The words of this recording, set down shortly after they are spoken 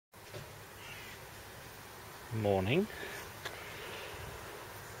Morning.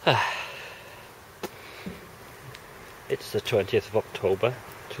 It's the 20th of October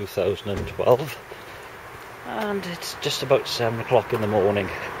 2012 and it's just about 7 o'clock in the morning.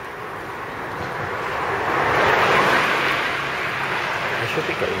 I should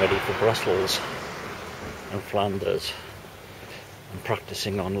be getting ready for Brussels and Flanders and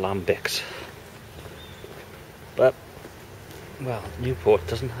practicing on lambics, but well, Newport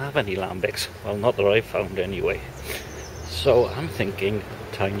doesn't have any lambics. Well, not that I've found anyway. So I'm thinking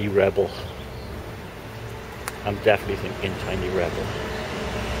Tiny Rebel. I'm definitely thinking Tiny Rebel.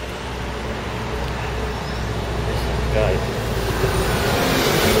 There's that guy.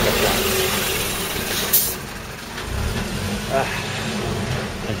 Look at that.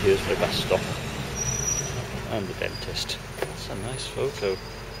 And here's my bus stop. And the dentist. That's a nice photo.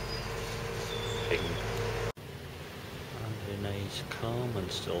 Ping. Nice, calm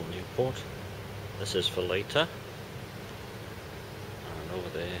and still Newport. This is for later. And over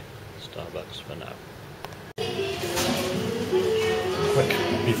there, Starbucks for now. Quick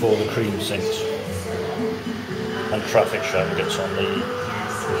before the cream sinks and traffic jam gets on the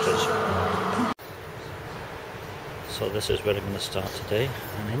routers. So this is where I'm going to start today,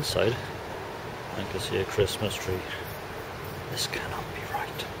 and inside I can see a Christmas tree. This cannot be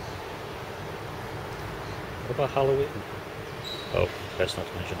right. What about Halloween? Oh, best not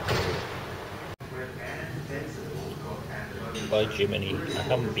to mention Halloween. By Jiminy, I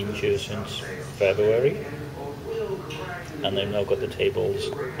haven't been here since February, and they've now got the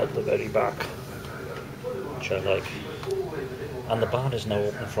tables at the very back, which I like. And the bar is now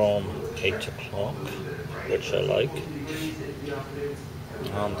open from 8 o'clock, which I like.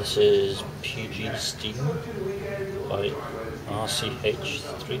 And this is PG Steam by RCH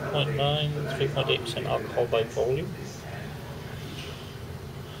 3.8% alcohol by volume.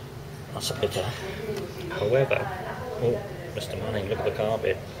 That's a bitter. However, oh, Mr. Manning, look at the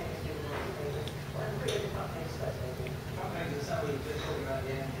carpet.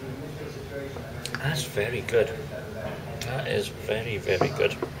 That's very good. That is very, very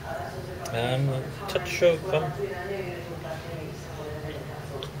good. Touch of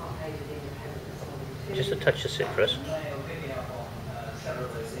just a touch of citrus,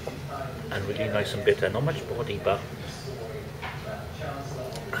 and really nice and bitter. Not much body, but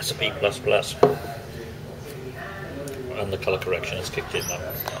that's a B++. And the colour correction has kicked in now.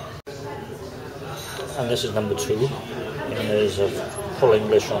 And this is number 2. And there's a full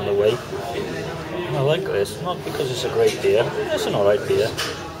English on the way. And I like this, not because it's a great beer. It's an alright beer,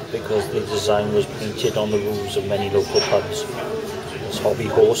 because the design was painted on the roofs of many local pubs. It's Hobby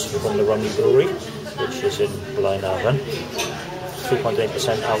Horse from the Rumley Brewery, which is in Blaenavon.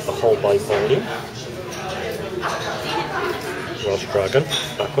 3.8% alcohol by volume. Welsh Dragon,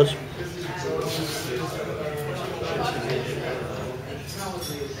 backwards.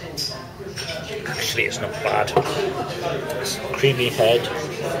 Actually, it's not bad. It's creamy head,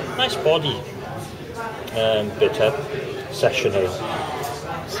 nice body, bitter, session ale.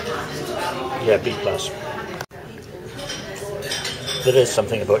 Yeah, B+. There is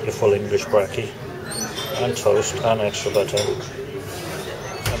something about your full English brekkie, and toast, and extra butter,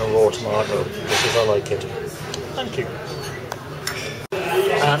 and a raw tomato. This is, I like it. Thank you.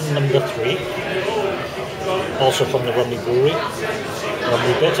 And number 3, also from the Rumley Brewery,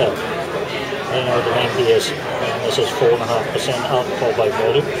 Rumley Bitter. I don't know what the name is. This is 4.5% alcohol by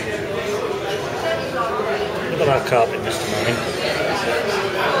volume. Look at that carpet, Mr. Manning.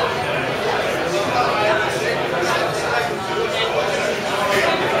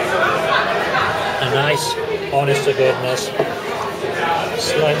 A nice, honest to goodness,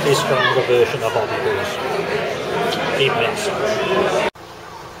 slightly stronger version of Hobby Horse. Deep mix.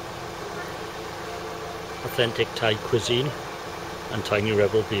 Authentic Thai cuisine and Tiny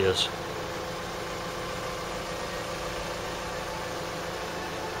Rebel beers.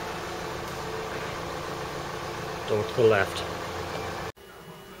 Door to the left.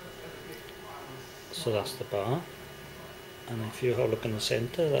 So that's the bar, and if you have a look in the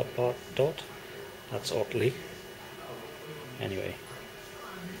centre, that black dot, that's Otley. Anyway.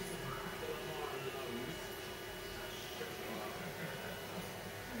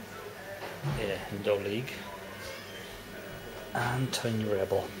 Yeah, Dowlais and Tiny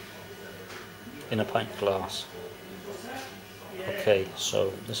Rebel in a pint glass. Okay,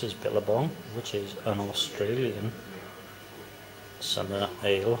 so this is Blaenavon, which is an Australian summer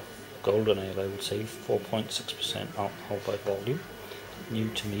ale, golden ale I would say, 4.6% alcohol by volume, new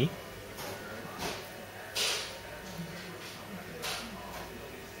to me.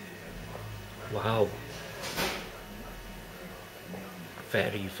 Wow.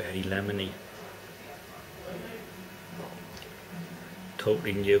 Very, very lemony.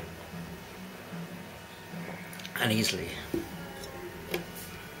 totally new and easily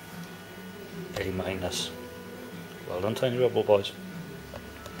A minus. Well done, Tiny Rebel boys.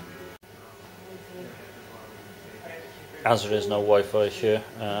 As there is no Wi-Fi here,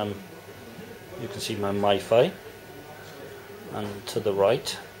 you can see my Mi-Fi and to the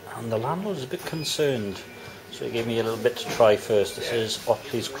right, and the landlord is a bit concerned, so he gave me a little bit to try first. This is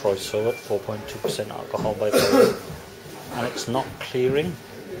Otley's Croeso at 4.2% alcohol by volume, and it's not clearing,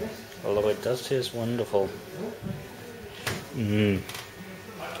 although it does taste wonderful.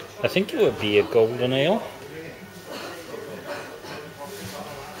 I think it would be a golden ale.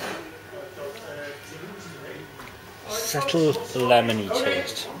 Subtle lemony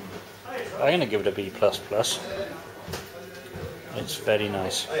taste. I'm going to give it a B++. It's very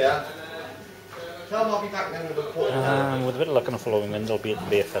nice. With a bit of luck in the following wind, I'll be at the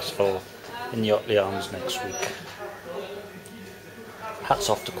Beer Festival in the Otley Arms next week. Hats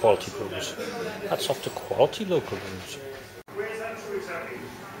off to quality brews. Hats off to quality local brews.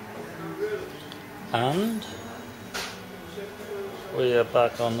 And we are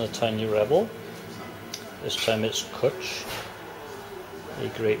back on the Tiny Rebel. This time it's Cwtch, a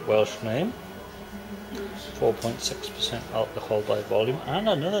great Welsh name. 4.6% alcohol by volume, and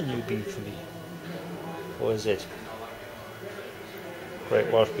another new bean for me. What is it?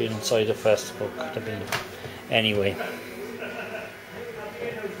 Great Welsh Beer and Cider Festival, could have been. Anyway.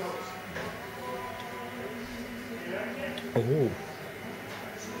 Ooh.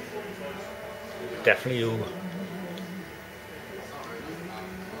 Definitely ooh.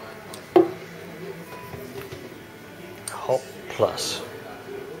 Hop plus.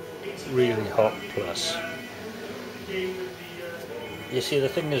 Really hot plus. You see, the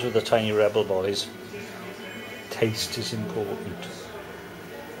thing is with the Tiny Rebel boys, taste is important.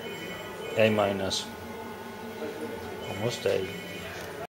 A minus. Almost A.